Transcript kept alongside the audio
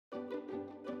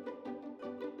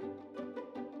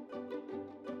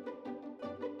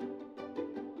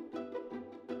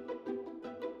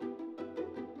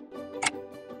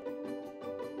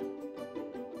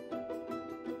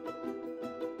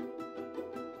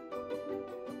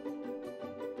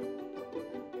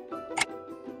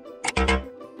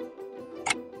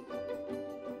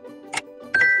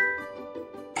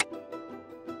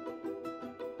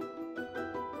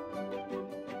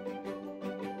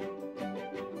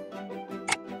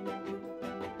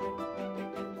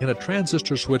In a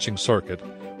transistor switching circuit,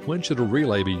 when should a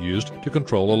relay be used to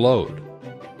control a load?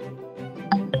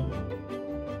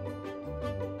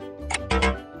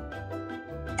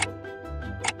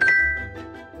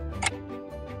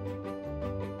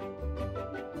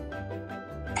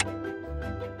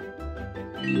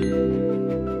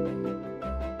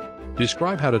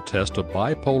 Describe how to test a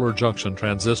bipolar junction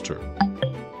transistor.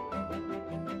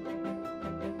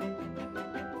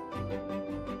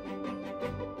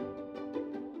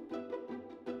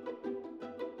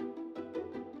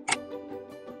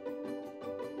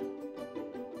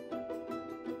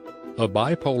 A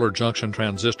bipolar junction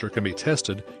transistor can be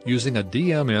tested using a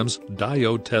DMM's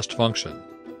diode test function.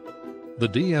 The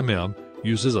DMM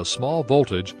uses a small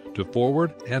voltage to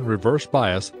forward and reverse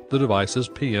bias the device's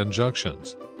PN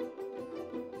junctions.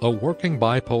 A working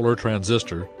bipolar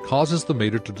transistor causes the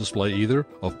meter to display either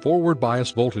a forward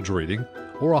bias voltage reading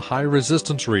or a high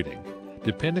resistance reading,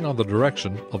 depending on the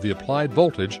direction of the applied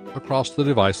voltage across the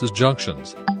device's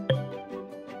junctions.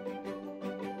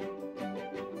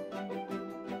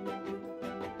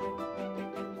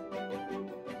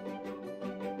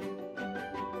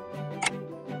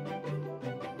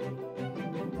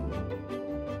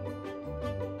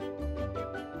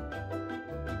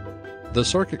 The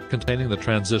circuit containing the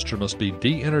transistor must be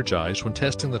de-energized when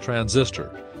testing the transistor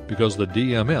because the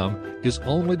DMM is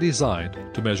only designed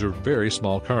to measure very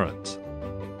small currents.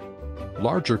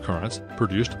 Larger currents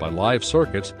produced by live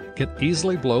circuits can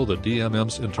easily blow the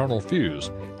DMM's internal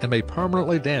fuse and may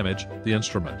permanently damage the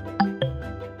instrument.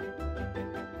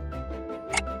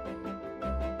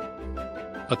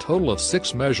 A total of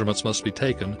 6 measurements must be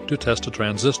taken to test a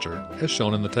transistor, as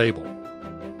shown in the table.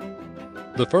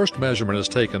 The first measurement is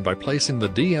taken by placing the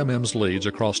DMM's leads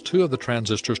across 2 of the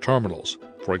transistor's terminals,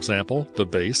 for example, the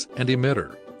base and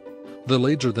emitter. The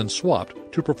leads are then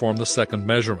swapped to perform the second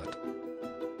measurement.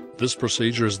 This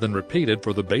procedure is then repeated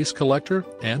for the base collector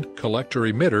and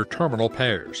collector-emitter terminal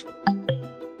pairs.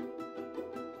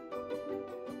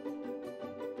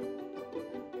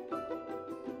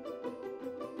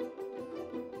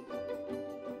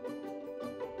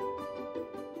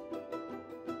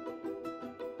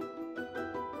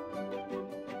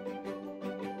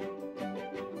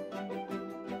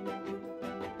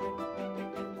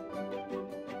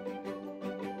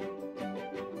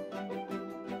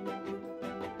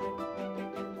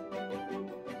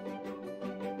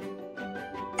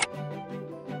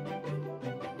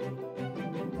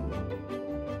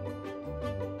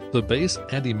 The base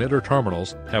and emitter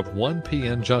terminals have one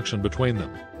PN junction between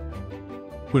them.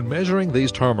 When measuring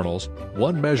these terminals,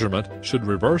 one measurement should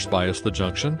reverse bias the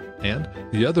junction and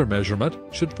the other measurement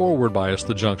should forward bias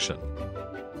the junction.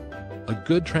 A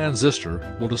good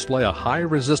transistor will display a high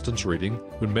resistance reading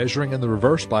when measuring in the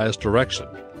reverse bias direction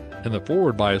and the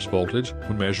forward bias voltage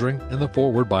when measuring in the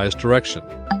forward bias direction.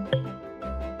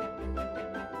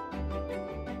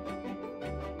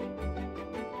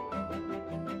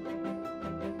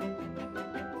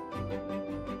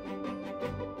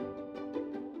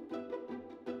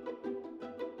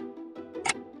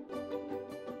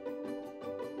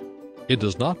 It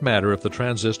does not matter if the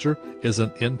transistor is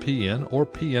an NPN or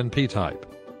PNP type.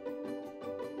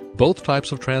 Both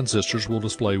types of transistors will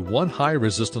display one high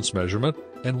resistance measurement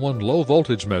and one low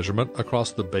voltage measurement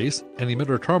across the base and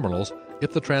emitter terminals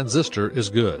if the transistor is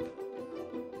good.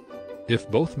 If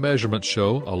both measurements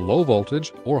show a low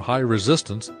voltage or high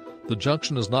resistance, the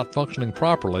junction is not functioning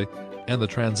properly and the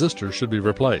transistor should be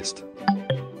replaced.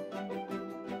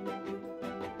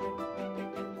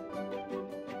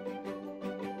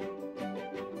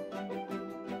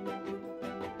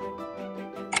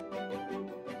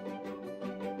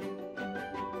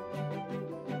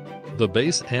 The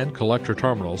base and collector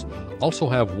terminals also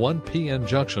have one PN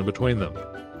junction between them.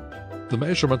 The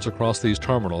measurements across these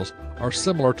terminals are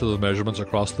similar to the measurements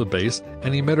across the base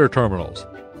and emitter terminals.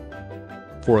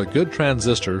 For a good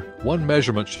transistor, one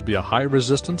measurement should be a high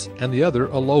resistance and the other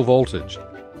a low voltage.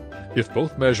 If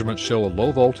both measurements show a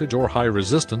low voltage or high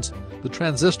resistance, the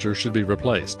transistor should be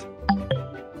replaced.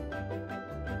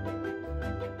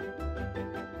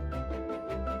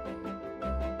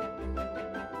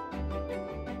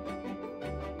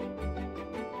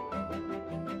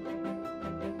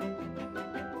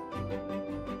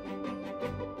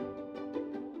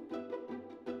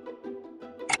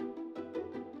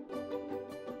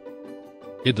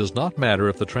 It does not matter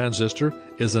if the transistor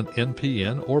is an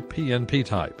NPN or PNP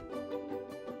type.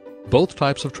 Both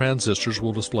types of transistors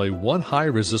will display one high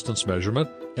resistance measurement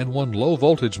and one low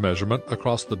voltage measurement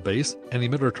across the base and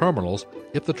emitter terminals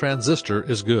if the transistor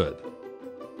is good.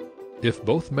 If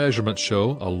both measurements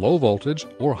show a low voltage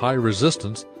or high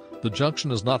resistance, the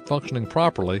junction is not functioning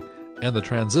properly and the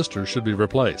transistor should be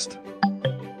replaced.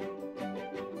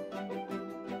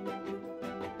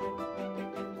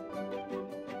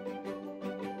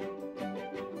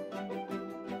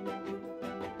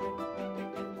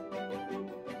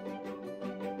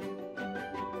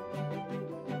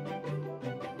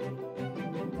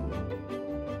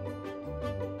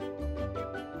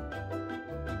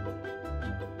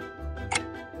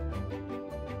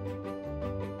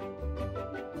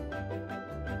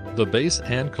 The base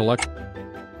and collector.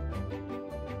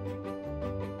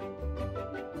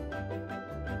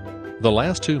 The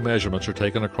last two measurements are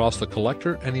taken across the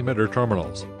collector and emitter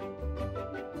terminals.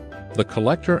 The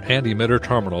collector and emitter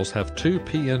terminals have two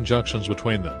p-n junctions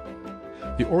between them.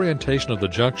 The orientation of the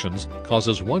junctions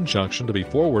causes one junction to be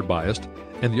forward biased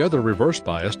and the other reverse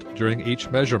biased during each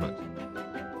measurement.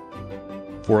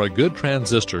 For a good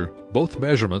transistor, both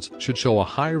measurements should show a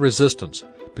high resistance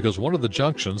because one of the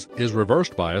junctions is reverse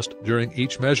biased during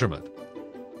each measurement.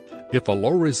 If a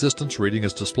low resistance reading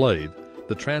is displayed,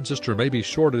 the transistor may be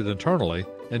shorted internally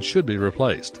and should be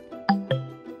replaced.